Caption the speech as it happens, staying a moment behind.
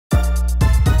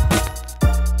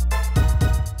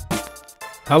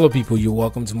Hello people, you're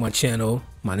welcome to my channel.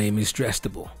 My name is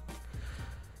DRASTIBLE.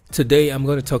 Today I'm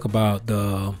going to talk about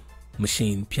the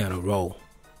machine piano roll.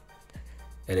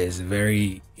 It is a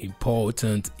very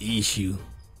important issue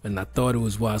and I thought it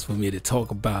was wise for me to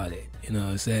talk about it. You know what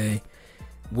I'm saying?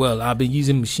 Well, I've been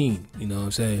using machine, you know what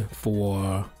I'm saying,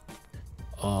 for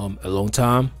a long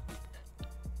time.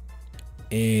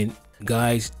 And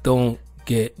guys, don't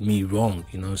get me wrong,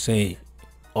 you know what I'm saying?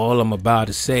 All I'm about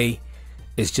to say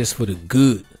is just for the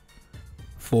good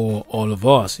for all of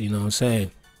us, you know what I'm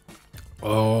saying?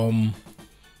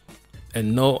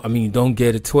 And no, I mean, don't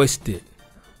get it twisted.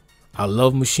 I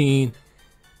love machine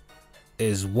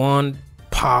is one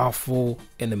powerful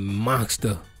and a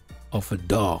monster of a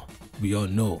DAW. We all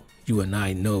know, you and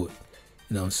I know it,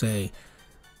 you know what I'm saying?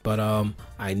 But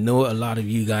I know a lot of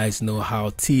you guys know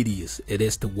how tedious it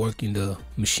is to work in the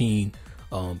machine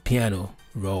piano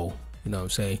roll, you know what I'm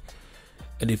saying?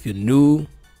 And if you're new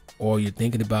or you're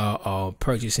thinking about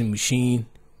purchasing machine,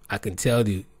 I can tell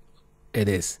you it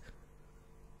is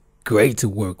great to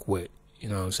work with, you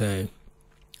know what I'm saying?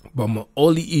 But my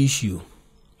only issue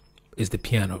is the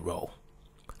piano roll.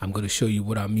 I'm going to show you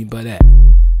what I mean by that.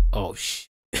 Oh,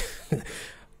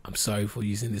 I'm sorry for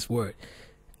using this word.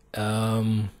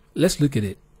 Let's look at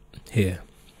it here.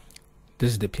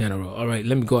 This is the piano roll. All right,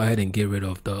 let me go ahead and get rid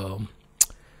of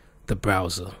the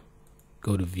browser.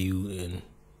 Go to view and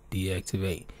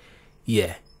deactivate.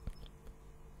 Yeah,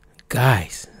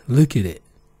 guys, look at it.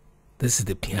 This is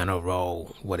the piano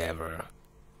roll, whatever.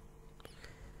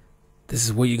 This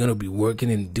is where you're gonna be working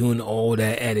and doing all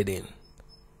that editing.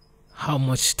 How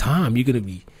much time you're gonna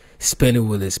be spending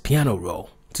with this piano roll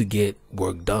to get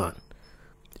work done?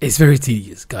 It's very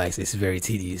tedious, guys. It's very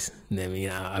tedious. I mean,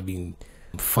 I've been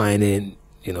finding,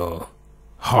 you know,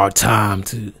 hard time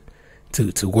to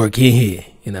work in here.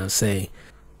 You know what I'm saying?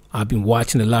 I've been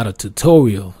watching a lot of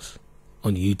tutorials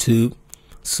on YouTube,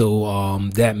 so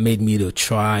that made me to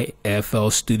try FL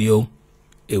Studio.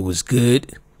 It was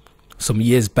good. Some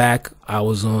years back, I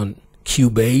was on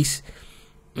Cubase.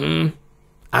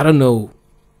 I don't know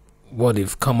what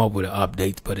they've come up with an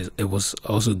update, but it was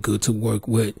also good to work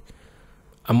with.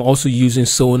 I'm also using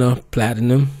Sonar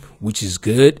Platinum, which is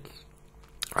good.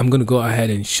 I'm gonna go ahead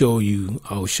and show you.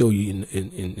 I'll show you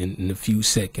in a few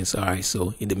seconds. All right.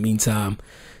 So in the meantime,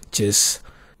 just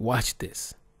watch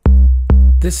this.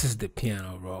 This is the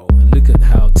piano roll, and look at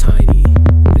how tiny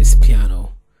this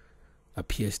piano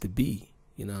appears to be.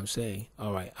 You know what I'm saying?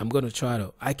 All right. I'm gonna try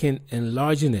to. I can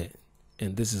enlarge it,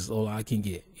 and this is all I can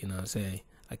get. You know what I'm saying?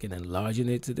 I can enlarge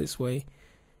it to this way,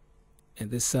 and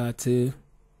this side too.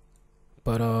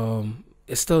 But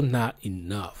it's still not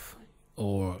enough,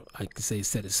 or I could say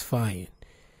satisfying.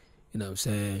 You know what I'm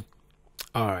saying?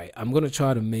 All right, I'm gonna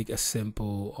try to make a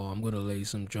simple, or I'm gonna lay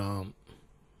some drum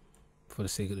for the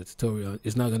sake of the tutorial.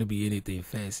 It's not gonna be anything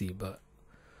fancy, but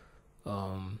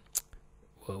well,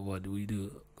 what do we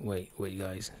do? Wait,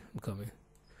 guys, I'm coming.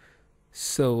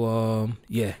 So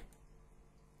yeah,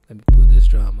 let me put this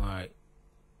drum. All right,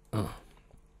 I'm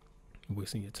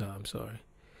wasting your time. Sorry.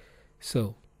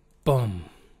 So. Boom,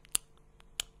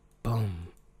 boom,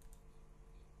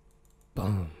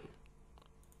 boom,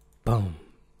 boom.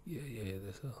 Yeah,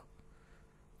 that's all.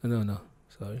 No,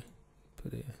 sorry.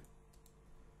 Put it.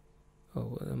 Oh,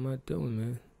 what am I doing,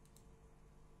 man?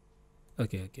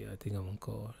 Okay, I think I'm on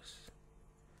chorus.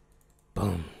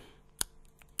 Boom,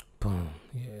 boom.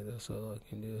 Yeah, that's all I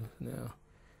can do now.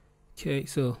 Okay,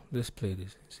 so let's play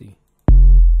this and see.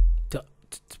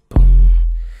 Boom.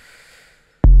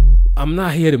 I'm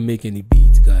not here to make any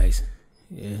beats, guys.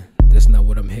 Yeah, that's not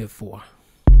what I'm here for.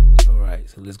 All right,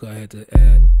 so let's go ahead and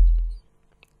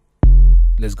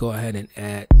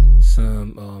add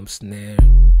some snare.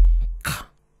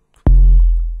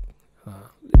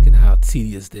 Look at how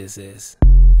tedious this is.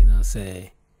 You know what I'm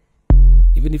saying?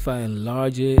 Even if I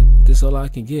enlarge it, this is all I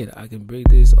can get. I can bring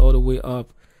this all the way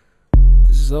up.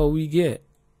 This is all we get.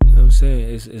 You know what I'm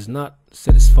saying? It's not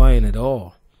satisfying at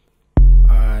all.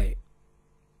 All right.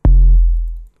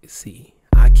 See,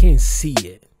 I can't see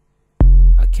it.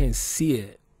 I can't see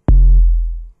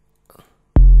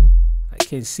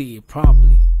it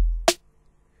properly.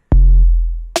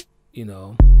 You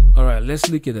know. All right, let's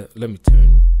look at it. Let me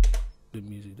turn the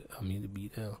music. The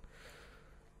beat down.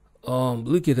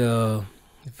 Look at the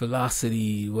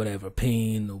velocity, whatever,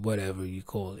 pain or whatever you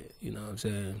call it. You know what I'm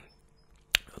saying?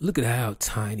 Look at how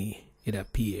tiny it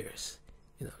appears.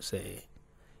 You know what I'm saying?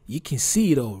 You can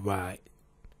see it all right.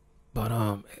 But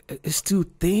it's too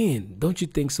thin. Don't you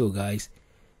think so, guys?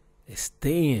 It's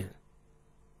thin.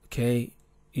 Okay,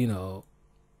 you know,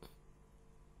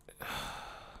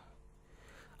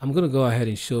 I'm gonna go ahead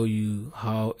and show you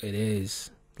how it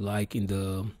is like in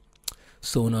the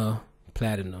Sonar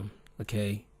Platinum.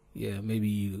 Okay, yeah, maybe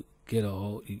you'll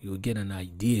get an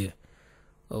idea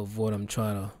of what I'm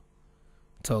trying to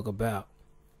talk about.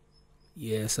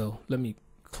 Yeah, so let me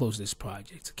close this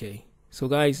project. Okay, so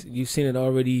guys, you've seen it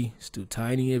already. It's too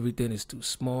tiny, everything is too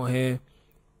small here.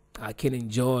 I can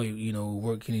enjoy, you know,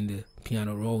 working in the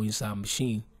piano roll inside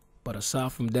Maschine, but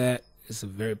aside from that, it's a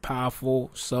very powerful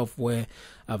software.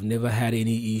 I've never had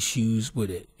any issues with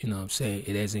it. You know what I'm saying?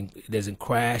 It doesn't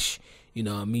crash. You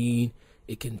know what I mean?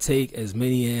 It can take as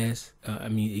many as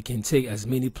it can take as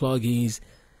many plugins.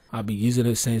 I've been using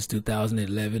it since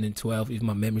 2011 and 12, if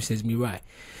my memory serves me right.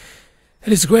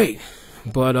 And it's great.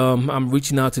 But I'm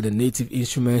reaching out to the native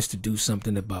instruments to do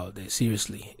something about this.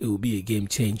 Seriously, it will be a game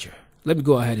changer. Let me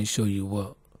go ahead and show you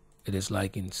what it is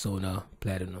like in Sonar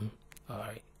Platinum.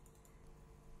 Alright.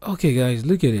 Okay guys,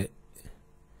 look at it.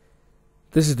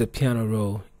 This is the piano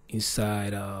roll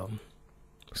inside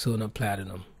Sonar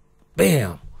Platinum.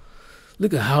 Bam!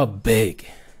 Look at how big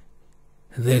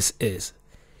this is.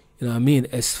 You know what I mean?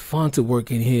 It's fun to work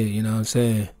in here, you know what I'm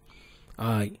saying?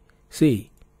 Alright,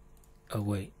 see. Oh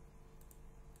wait.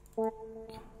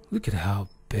 Look at how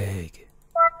big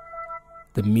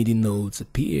the Midi notes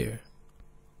appear.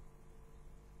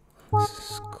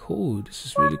 This is cool. This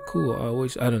is really cool.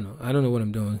 I don't know what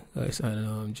I'm doing, guys. I don't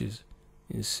know. I'm just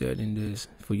inserting this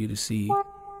for you to see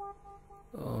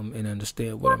and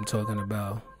understand what I'm talking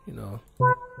about. You know,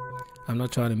 I'm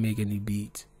not trying to make any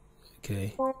beats.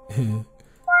 Okay.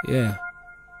 Yeah.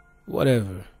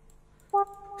 Whatever.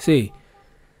 See,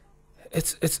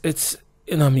 it's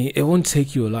you know what I mean, it won't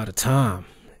take you a lot of time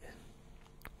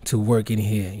to work in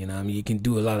here. You know what I mean, you can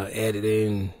do a lot of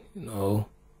editing, you know,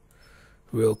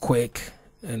 real quick.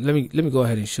 And let me go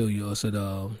ahead and show you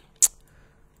also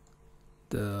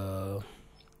the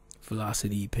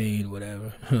velocity, pain,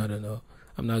 whatever. I don't know.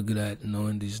 I'm not good at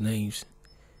knowing these names.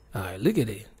 All right, look at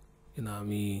it. You know what I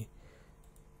mean?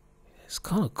 It's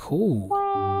kind of cool.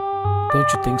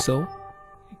 Don't you think so?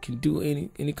 You can do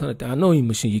any kind of thing. I know in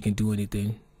Maschine you can do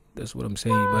anything. That's what I'm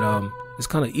saying. But it's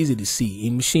kind of easy to see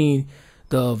in Maschine.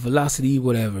 The velocity,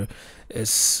 whatever,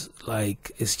 it's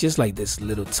just like this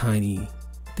little tiny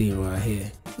thing right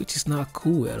here, which is not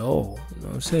cool at all. You know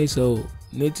what I'm saying? So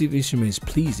native instruments,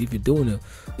 please, if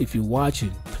you're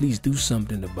watching, please do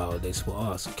something about this for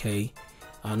us. Okay,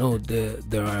 I know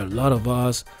there are a lot of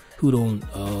us who don't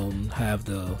have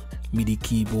the MIDI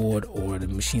keyboard or the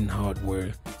Maschine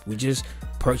hardware. We just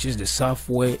purchase the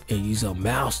software and use our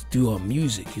mouse to do our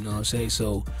music. You know what I'm saying?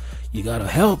 So you gotta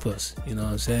help us. You know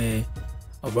what I'm saying?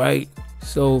 All right,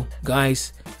 so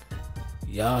guys,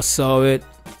 y'all saw it,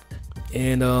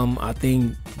 and I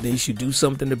think they should do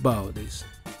something about this.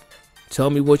 Tell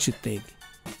me what you think.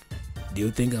 Do you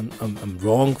think I'm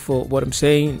wrong for what I'm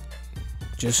saying?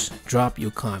 Just drop your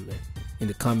comment in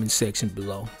the comment section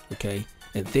below, okay?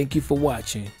 And thank you for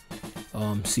watching.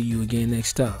 See you again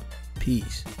next time.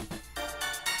 Peace.